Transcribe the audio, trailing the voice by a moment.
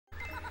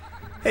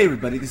Hey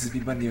everybody, this is me,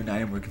 9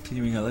 and we're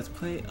continuing our Let's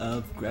Play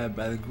of Grabbed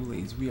by the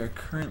Ghoulies. We are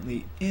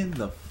currently in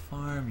the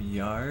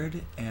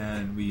farmyard,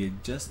 and we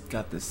had just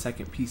got the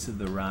second piece of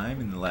the rhyme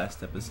in the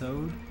last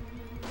episode.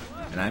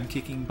 And I'm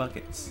kicking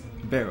buckets.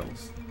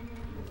 Barrels.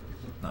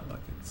 Not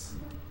buckets.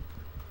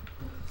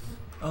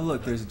 Oh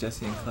look, there's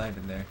Jesse and Clyde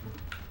in there.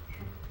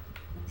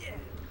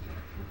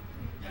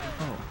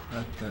 Oh,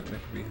 that could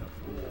be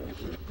helpful.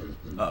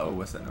 Uh-oh,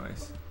 what's that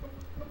noise?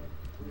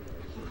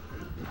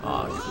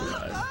 Oh,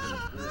 God.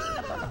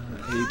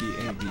 A, B,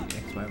 A, B,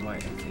 X, Y, Y,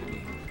 X, A,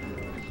 B.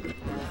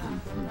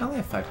 I only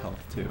have 5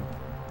 health, too.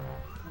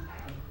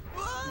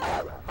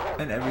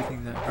 And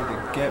everything's out here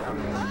to get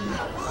me.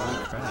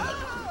 Holy crap.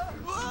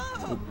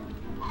 Oh,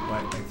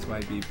 Y, X, Y,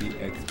 B, B,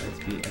 X, X,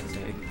 B, X,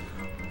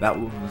 A. That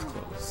one was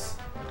close.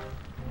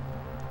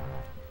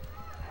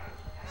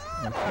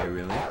 Okay,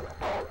 really?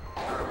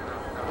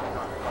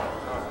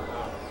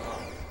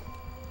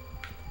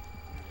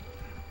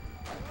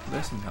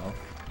 There's some health.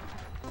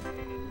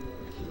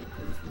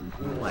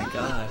 Oh my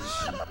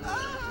gosh. X,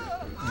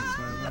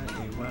 Y, Y, A,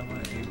 Y,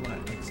 Y, A, Y,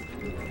 X.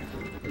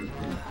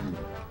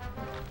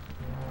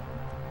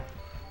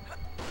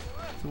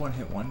 It's a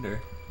one-hit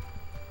wonder.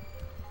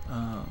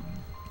 I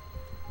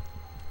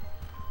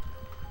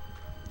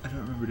don't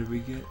remember, did we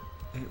get it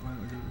while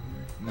it was over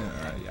here? No,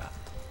 yeah.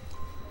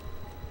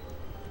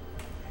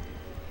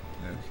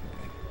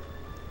 Okay.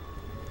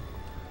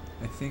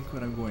 I think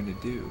what I'm going to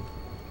do,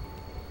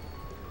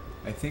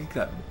 I think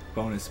that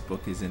bonus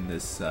book is in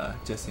this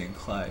Jesse and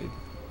Clyde.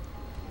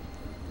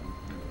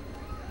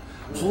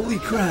 Holy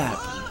crap!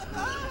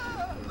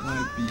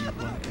 Y, B,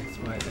 Y, X,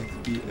 Y, X,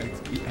 B, X,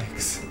 B,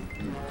 X.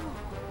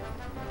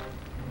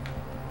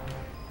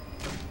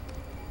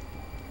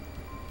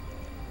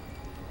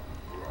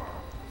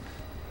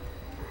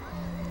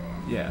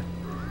 Yeah.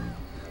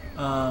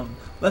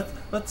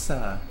 Let's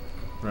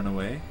run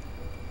away.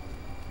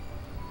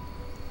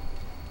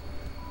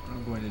 What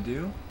I'm going to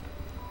do,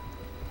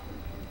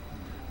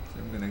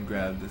 I'm gonna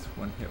grab this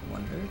one-hit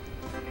wonder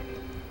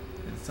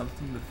and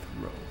something to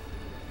throw.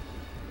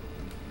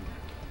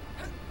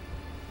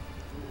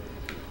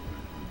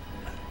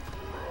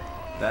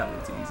 That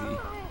was easy.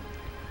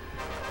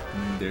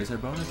 And there's our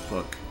bonus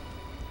book.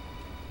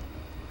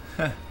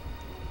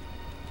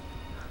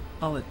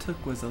 All it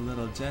took was a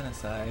little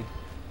genocide.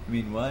 I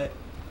mean, what?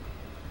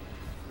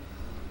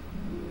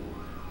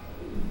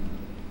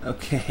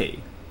 Okay.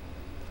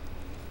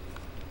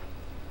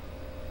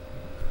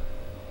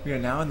 We are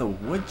now in the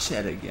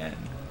woodshed again.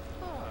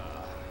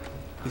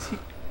 Is he?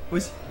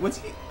 Was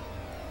he?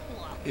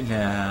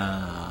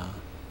 Nah.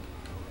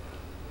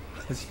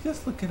 Was he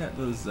just looking at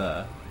those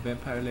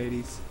vampire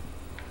ladies?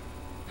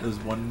 Those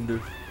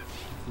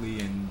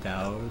wonderfully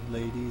endowed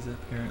ladies,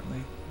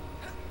 apparently.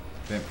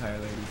 Vampire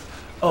ladies.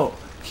 Oh,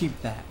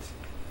 keep that.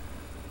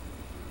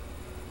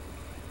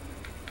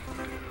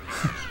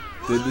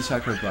 Did the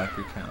chakra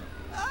blocker count?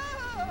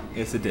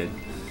 Yes, it did.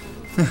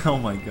 Oh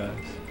my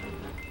gosh.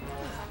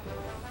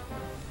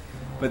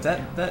 But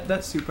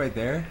that soup right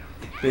there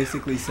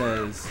basically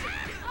says,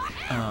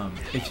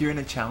 if you're in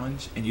a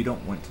challenge and you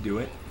don't want to do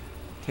it,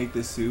 take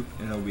this soup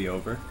and it'll be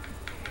over.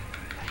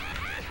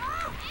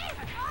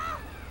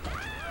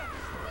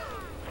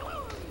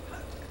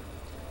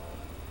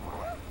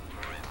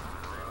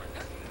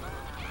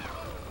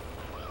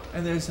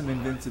 And there's some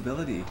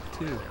invincibility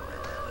too.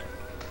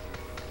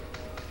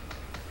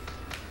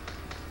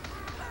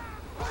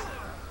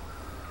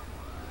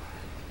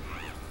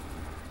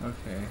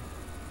 Okay.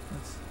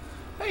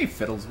 Hey,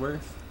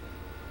 Fiddlesworth.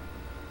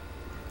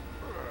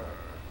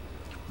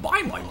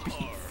 Buy my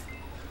beef.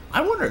 I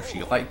wonder if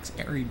she likes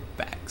airy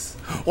backs.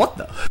 What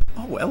the?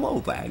 Oh,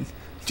 hello, lad.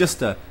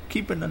 Just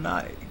keeping an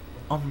eye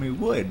on me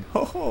wood.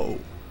 Ho ho.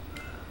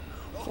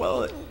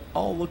 Well, it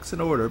all looks in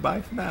order.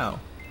 Bye for now.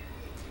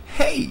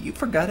 Hey, you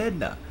forgot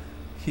Edna.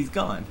 He's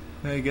gone.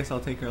 I guess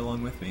I'll take her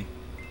along with me.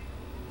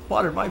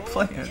 What are my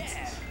plans?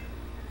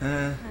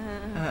 I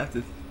have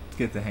to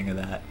get the hang of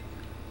that.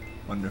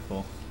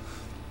 Wonderful.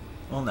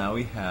 Well, now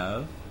we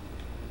have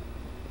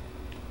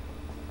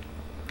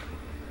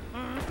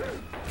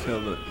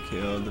kill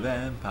the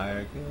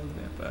vampire,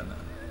 No.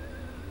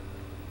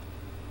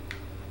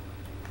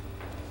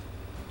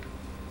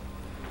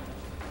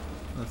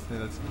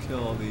 Let's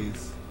kill all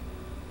these.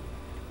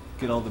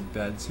 Get all the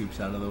bad soups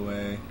out of the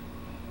way.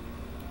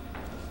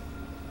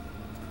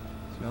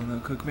 As we all know,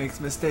 Cook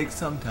makes mistakes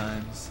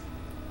sometimes.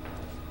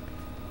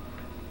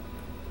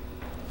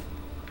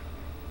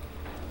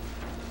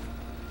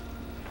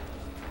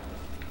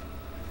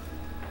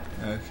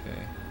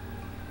 Okay,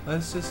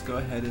 let's just go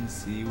ahead and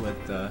see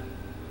what the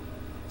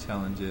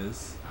challenge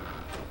is.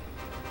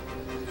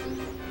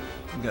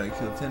 We gotta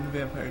kill 10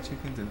 vampire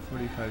chickens in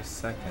 45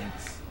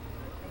 seconds.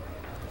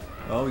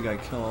 Well, we gotta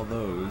kill all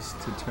those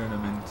to turn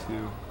them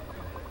into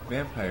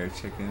vampire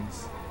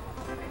chickens.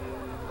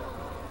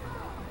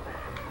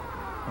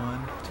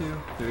 1,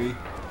 2, 3.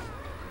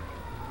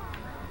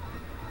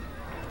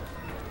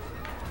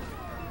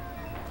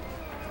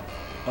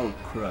 Oh,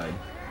 crud.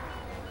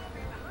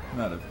 I'm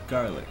out of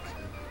garlic.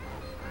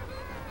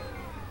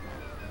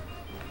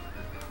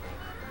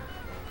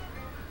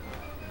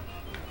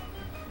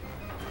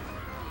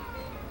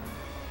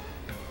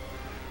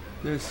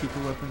 There's super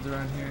weapons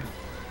around here?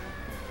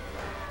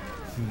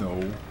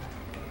 No.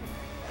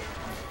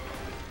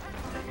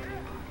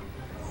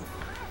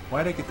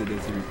 Why'd I get the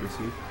Daisy Reaper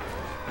suit?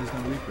 There's no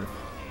Reaper.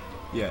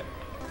 Yet.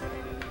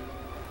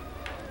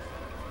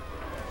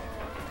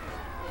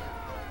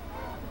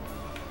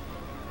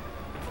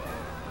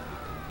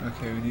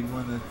 Okay, we need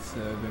one that's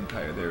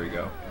vampire. There we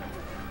go.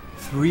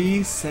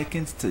 3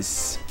 seconds to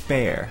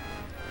spare.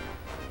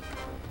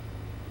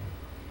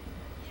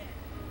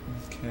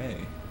 Okay.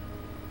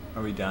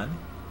 Are we done?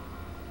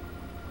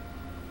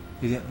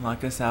 He didn't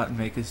lock us out and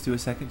make us do a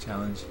second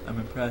challenge. I'm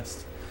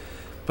impressed.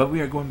 But we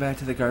are going back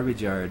to the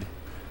garbage yard.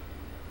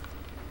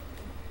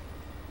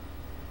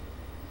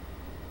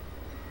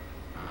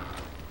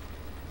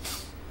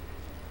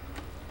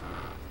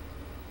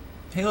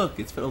 Hey look,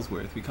 it's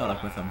Fiddlesworth. We caught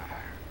up with him.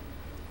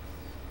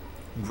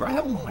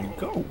 Grab my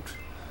goat.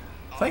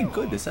 Thank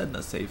goodness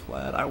Edna's safe,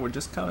 lad. I were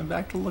just coming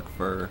back to look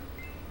for her.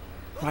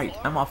 Right,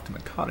 I'm off to my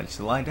cottage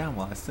to lie down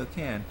while I still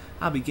can.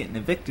 I'll be getting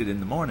evicted in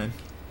the morning.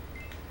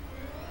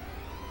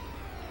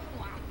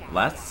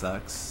 That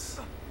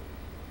sucks.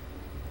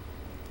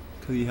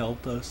 Could he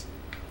helped us?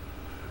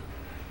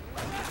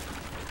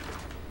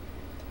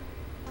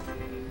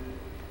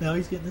 Now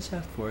he's getting the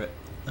shaft for it.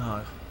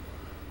 Oh,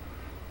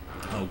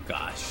 oh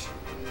gosh.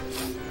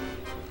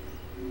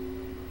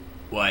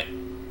 What?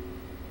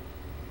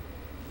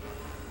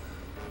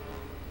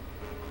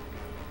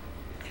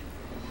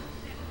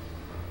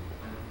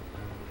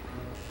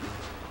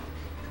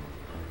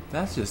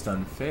 That's just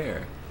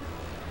unfair.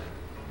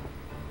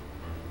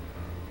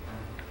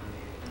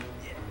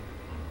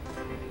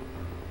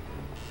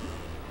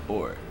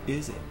 Or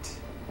is it?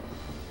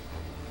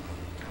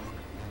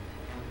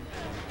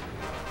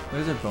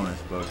 There's a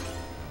bonus book.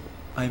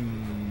 I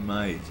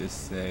might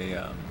just say,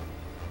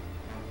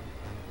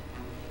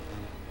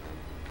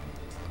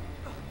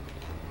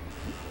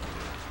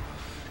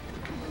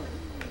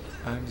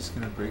 I'm just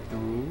gonna break the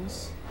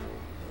rules.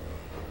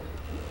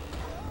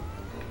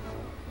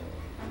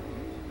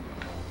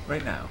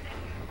 Right now.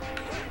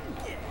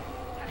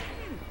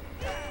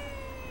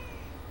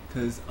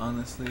 Because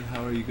honestly,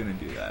 how are you gonna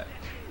do that?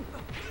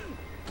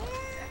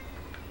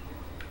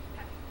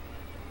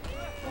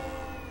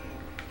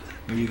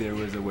 Maybe there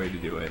was a way to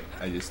do it,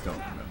 I just don't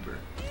remember.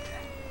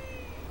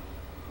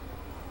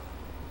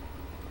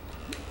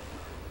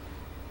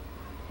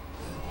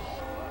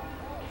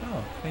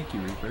 Oh, thank you,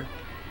 Reaper.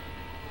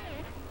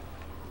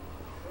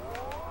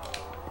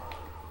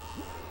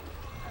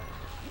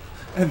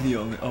 And the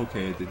only...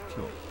 okay, it did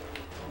kill.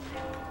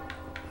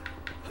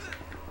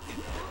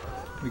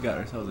 We got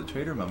ourselves a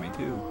traitor mummy,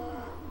 too.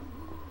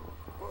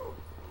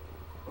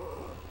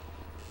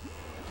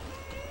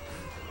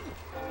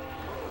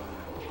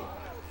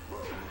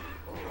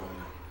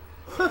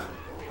 Huh.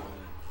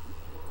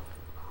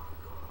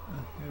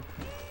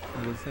 I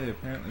was gonna say,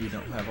 apparently we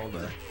don't have all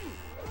the...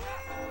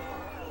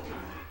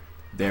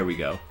 There we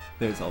go.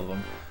 There's all of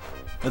them.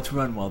 Let's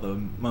run while the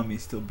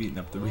mummy's still beating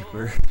up the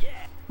Reaper.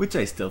 Which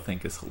I still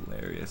think is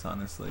hilarious,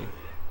 honestly.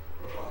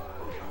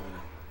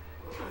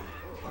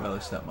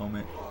 Relish that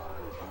moment.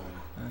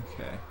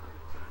 Okay.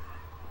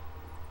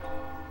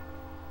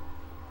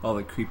 All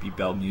the creepy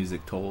bell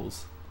music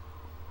tolls.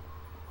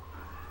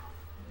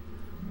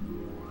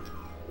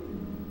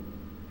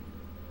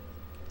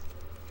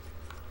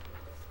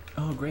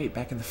 Oh great,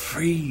 back in the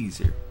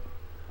freezer.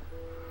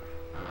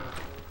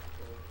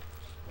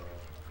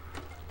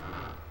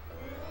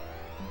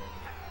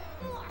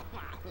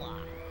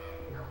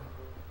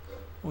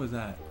 What was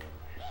that?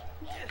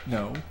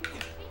 No.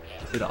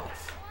 Get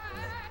off.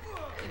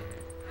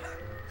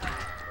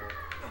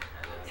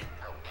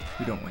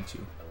 We don't want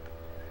you.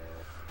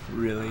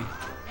 Really?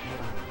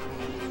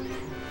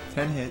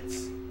 10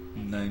 hits,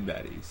 9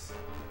 baddies.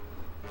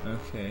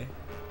 Okay.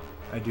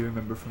 I do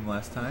remember from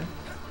last time.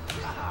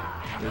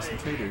 There's some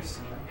traitors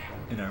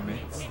in our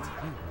midst.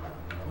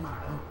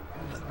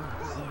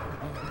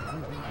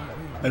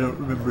 I don't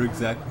remember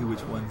exactly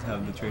which ones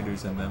have the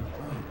traitors in them.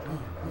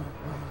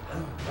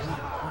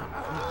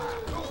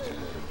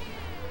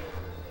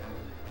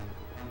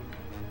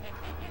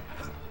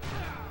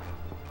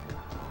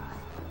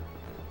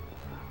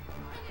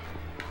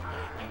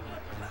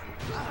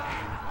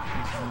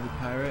 The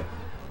pirate.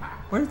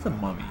 Where's the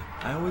mummy?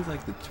 I always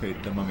like the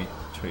mummy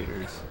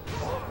traders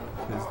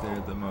because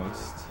they're the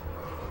most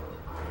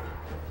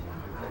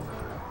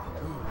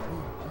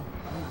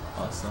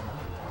awesome.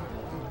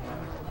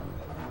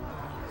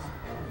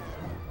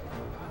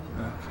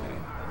 Okay,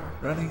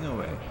 running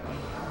away.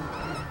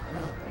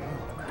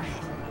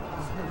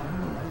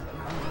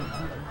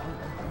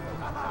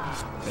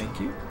 Thank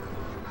you.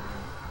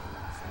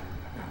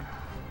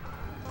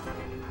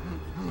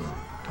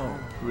 Oh,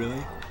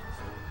 really?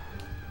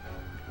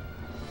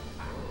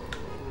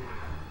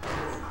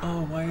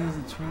 Oh, why is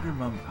the traitor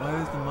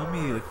why is the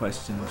mummy the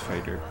questioned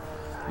traitor?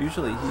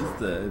 Usually he's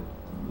the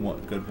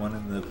good one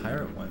and the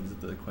pirate one's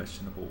the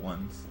questionable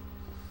ones.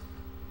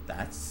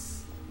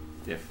 That's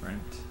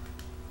different.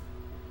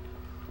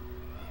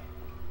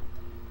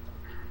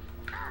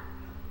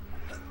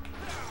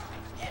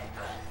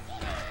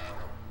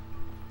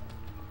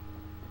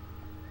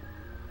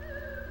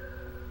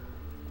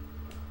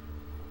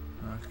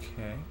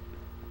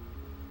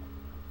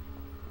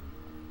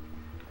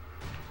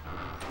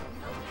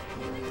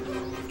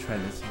 try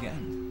this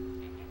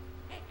again.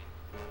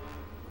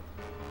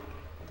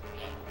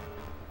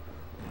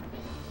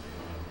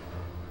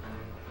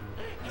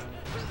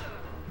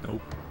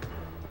 Nope.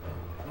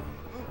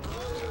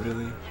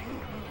 Really?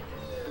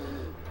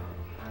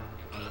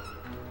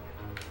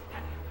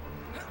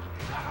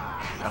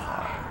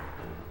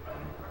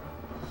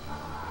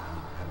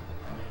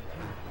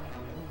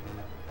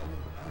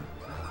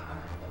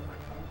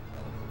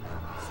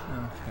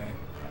 Okay.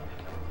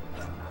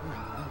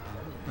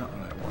 Not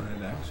what I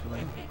wanted,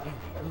 actually.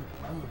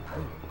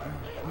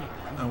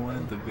 I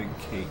wanted the big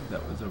cake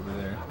that was over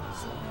there.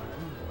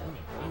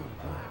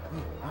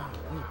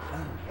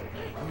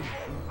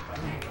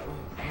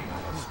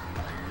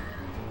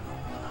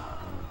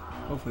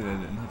 Hopefully they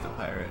didn't hit the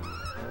pirate.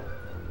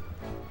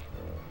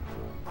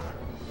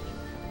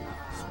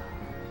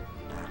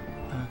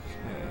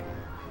 Okay.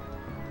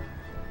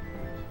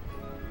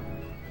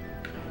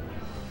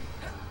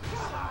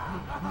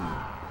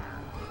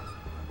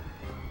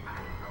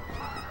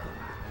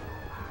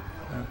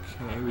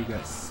 Okay, we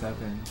got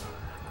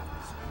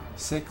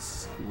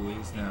 6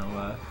 ghoulies now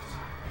left.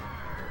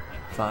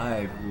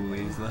 5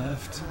 ghoulies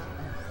left.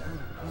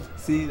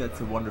 See,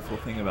 that's a wonderful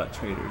thing about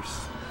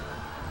traders.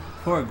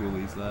 4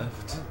 ghoulies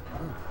left.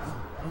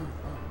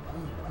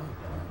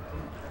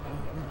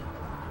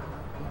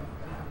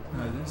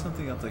 No, is there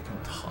something else I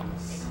can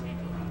toss?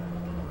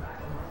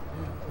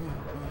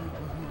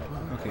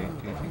 Okay.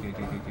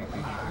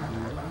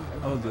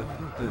 Oh,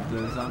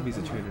 the zombie's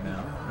a traitor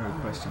now, or a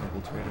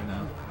questionable traitor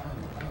now.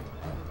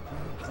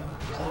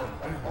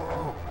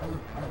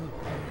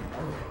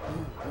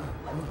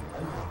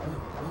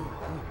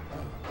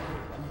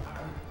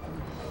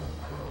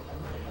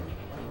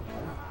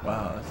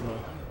 Wow, that's a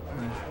little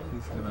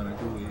decent amount of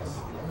ghoulies.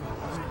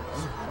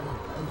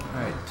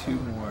 Alright, 2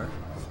 more.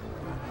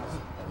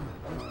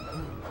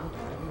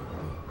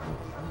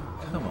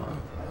 Come on.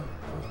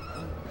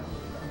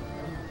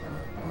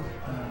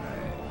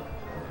 Alright.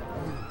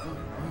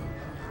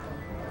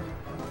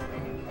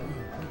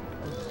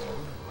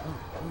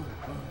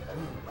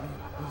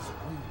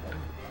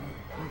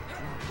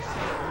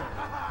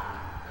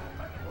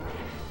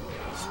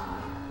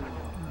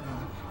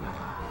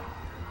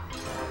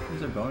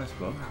 There's a bonus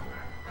book.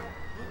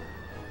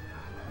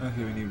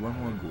 Okay, we need 1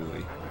 more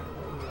ghoulie.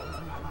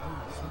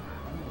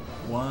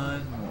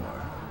 1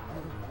 more.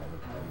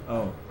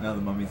 Oh, now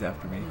the mummy's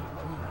after me.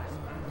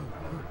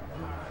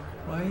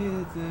 Why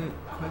is it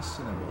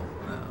questionable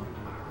now?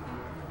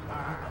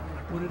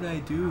 What did I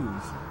do?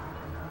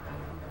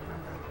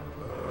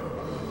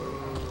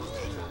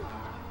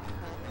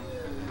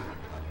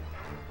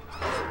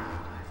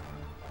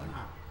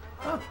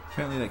 Oh,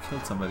 apparently that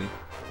killed somebody.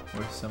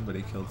 Or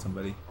somebody killed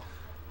somebody.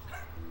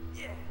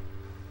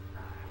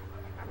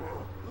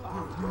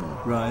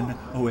 Run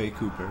away,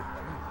 Cooper,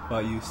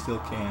 while you still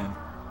can.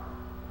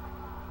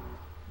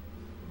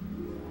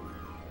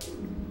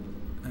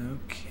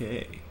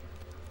 Okay.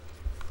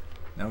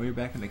 Now we're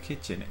back in the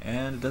kitchen,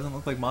 and it doesn't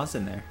look like Ma's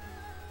in there.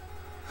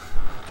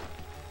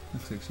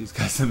 Looks like she's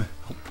got some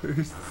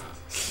helpers.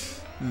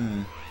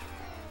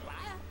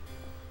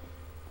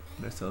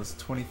 That sells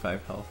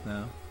 25 health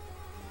now.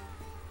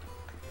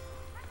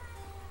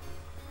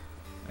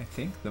 I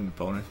think the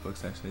bonus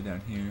book's actually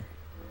down here.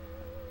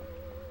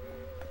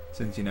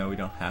 Since, you know, we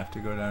don't have to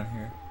go down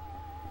here.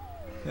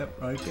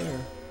 Yep, right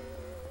there.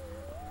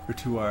 We're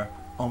to our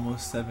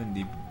almost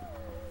 70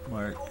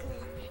 mark.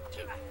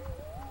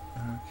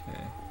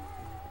 Okay.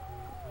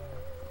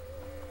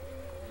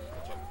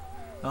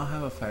 I'll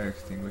have a fire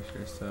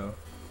extinguisher, so...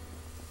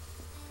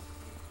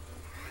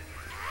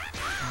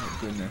 Oh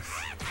goodness.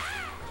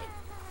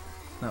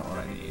 Not what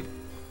I need.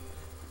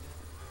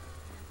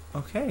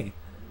 Okay.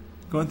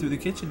 Going through the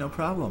kitchen, no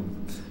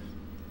problem.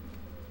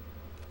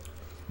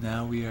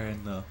 Now we are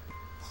in the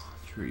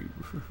laundry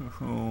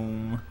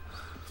room.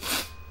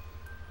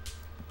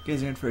 You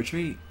guys are in for a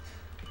treat.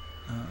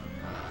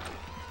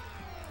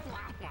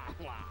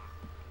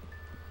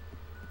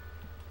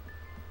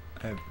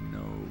 I have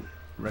no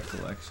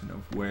recollection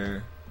of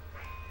where.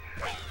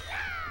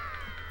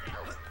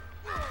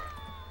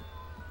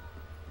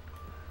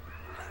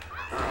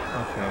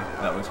 Okay,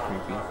 that was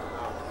creepy.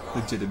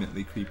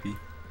 Legitimately creepy.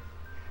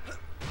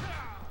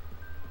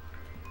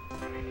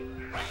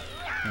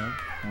 Nope,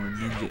 more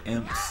ninja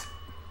imps.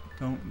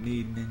 Don't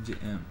need ninja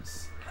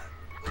imps.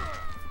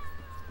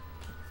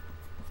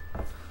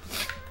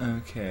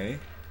 Okay.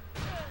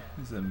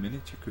 This is a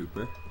miniature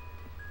Cooper.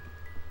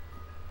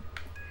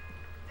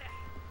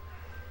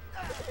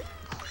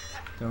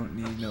 Don't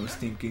need no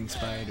stinking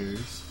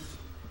spiders.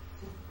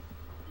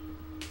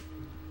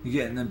 You're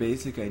getting a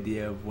basic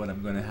idea of what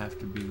I'm gonna have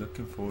to be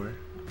looking for.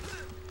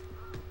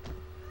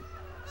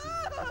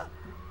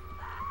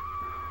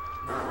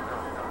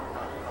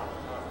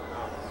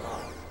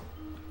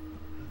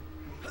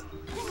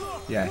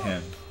 Yeah,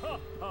 him.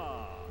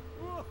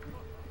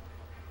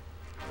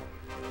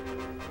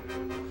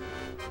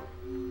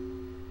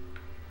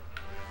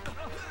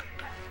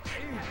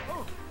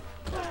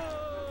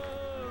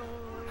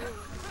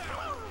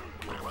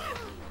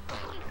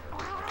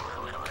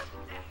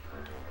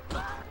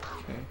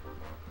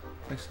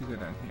 actually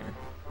go down here.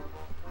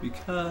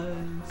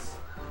 Because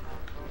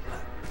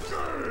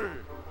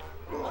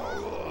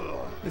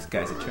this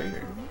guy's a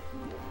traitor.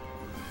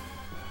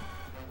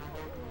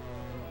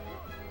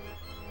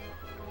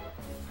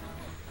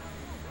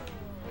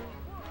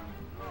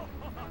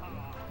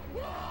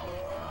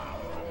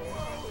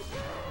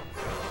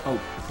 Oh,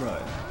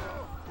 crud.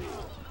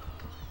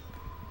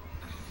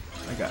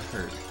 I got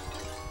hurt.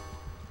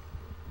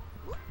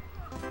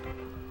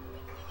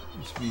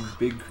 There's these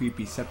big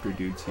creepy scepter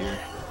dudes here.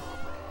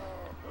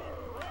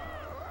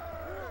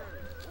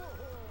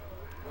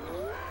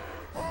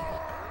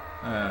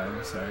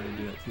 I'm sorry to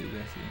do that to you,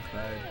 Jesse and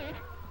Clyde.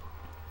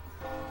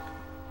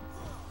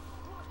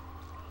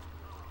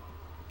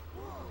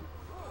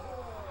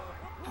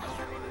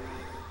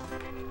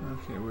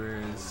 Okay, where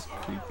is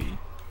Creepy?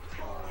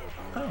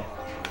 Oh!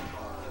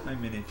 My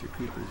miniature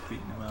creeper's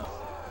beating him up.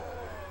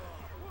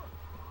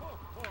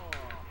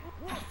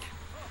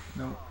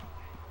 Nope.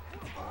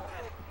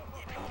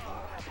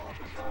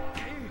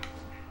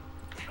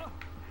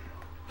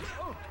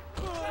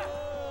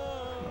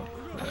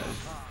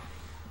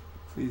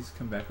 Please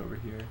come back over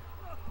here.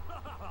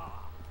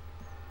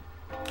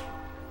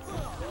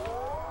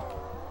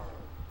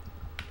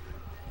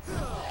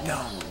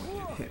 No!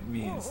 It hit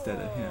me instead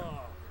of him.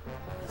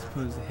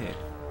 Supposed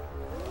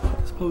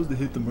to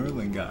hit the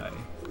Merlin guy.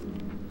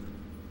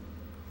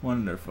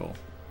 Wonderful.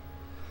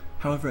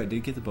 However, I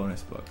did get the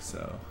bonus book,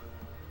 so...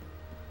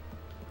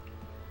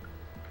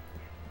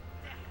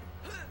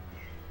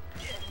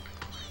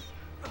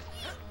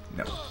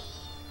 No.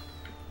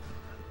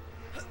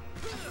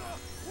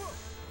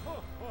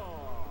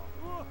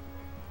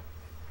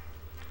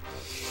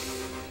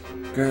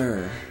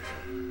 Grr.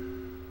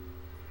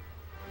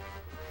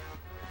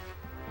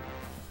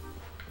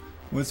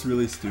 What's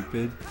really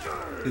stupid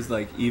is,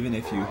 like, even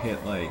if you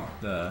hit like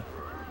the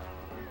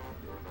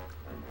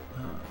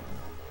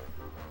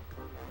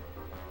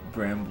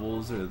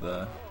brambles or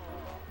the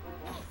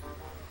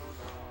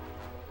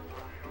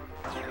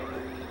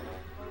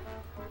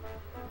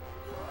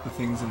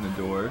things in the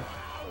door,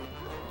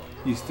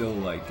 you still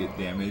like get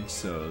damaged,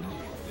 so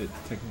it's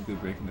technically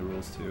breaking the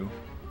rules too.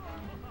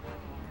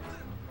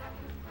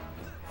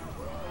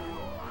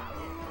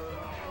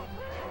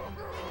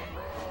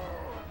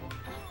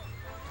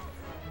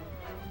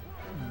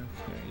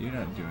 Okay, you're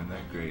not doing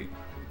that great.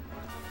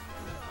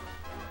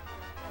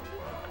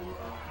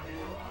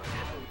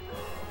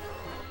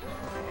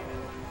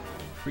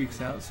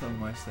 Freaks out so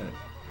much that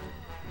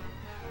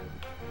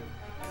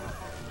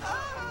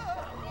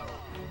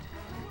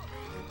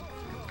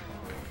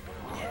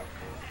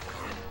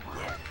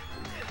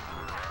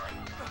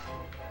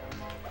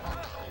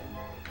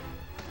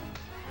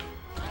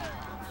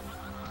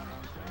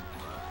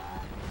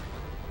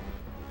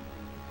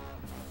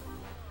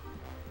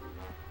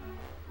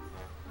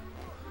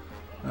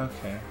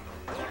okay.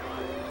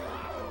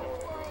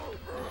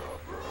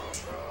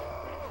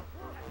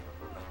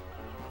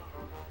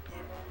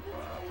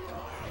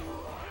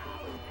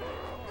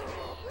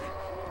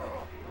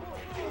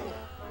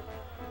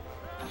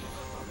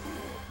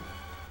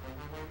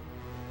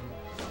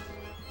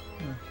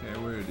 Okay,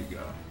 where did he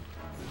go?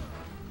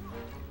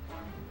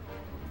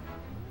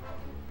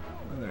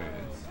 Oh, there he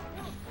is.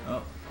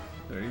 Oh,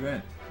 there he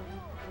went.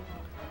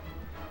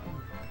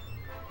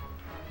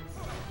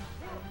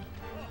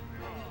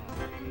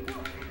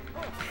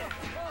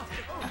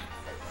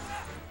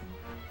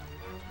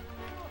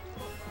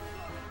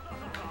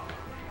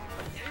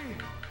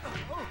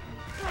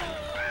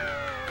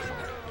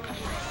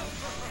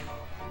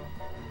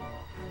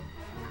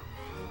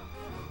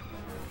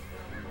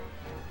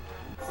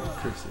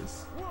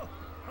 Curses.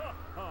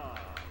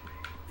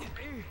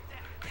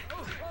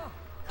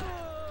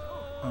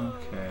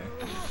 Okay.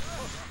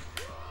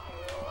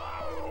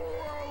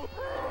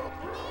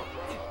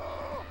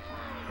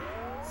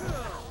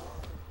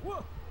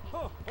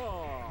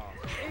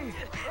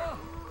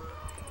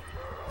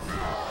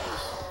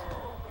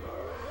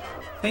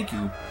 Thank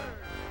you.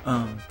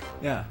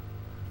 Yeah.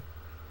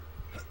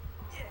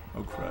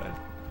 Oh, crud.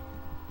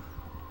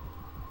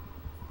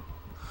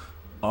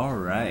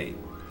 Alright.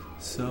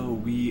 So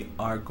we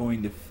are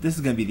going to... This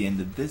is going to be the end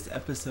of this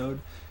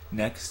episode.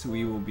 Next,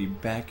 we will be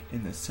back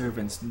in the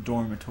servants'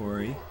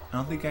 dormitory. I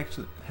don't think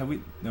actually... Have we...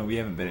 No, we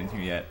haven't been in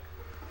here yet.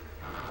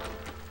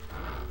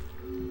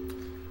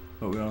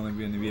 But we're only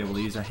going to be able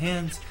to use our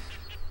hands.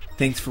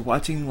 Thanks for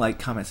watching. Like,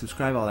 comment,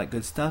 subscribe, all that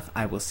good stuff.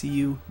 I will see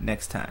you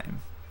next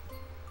time.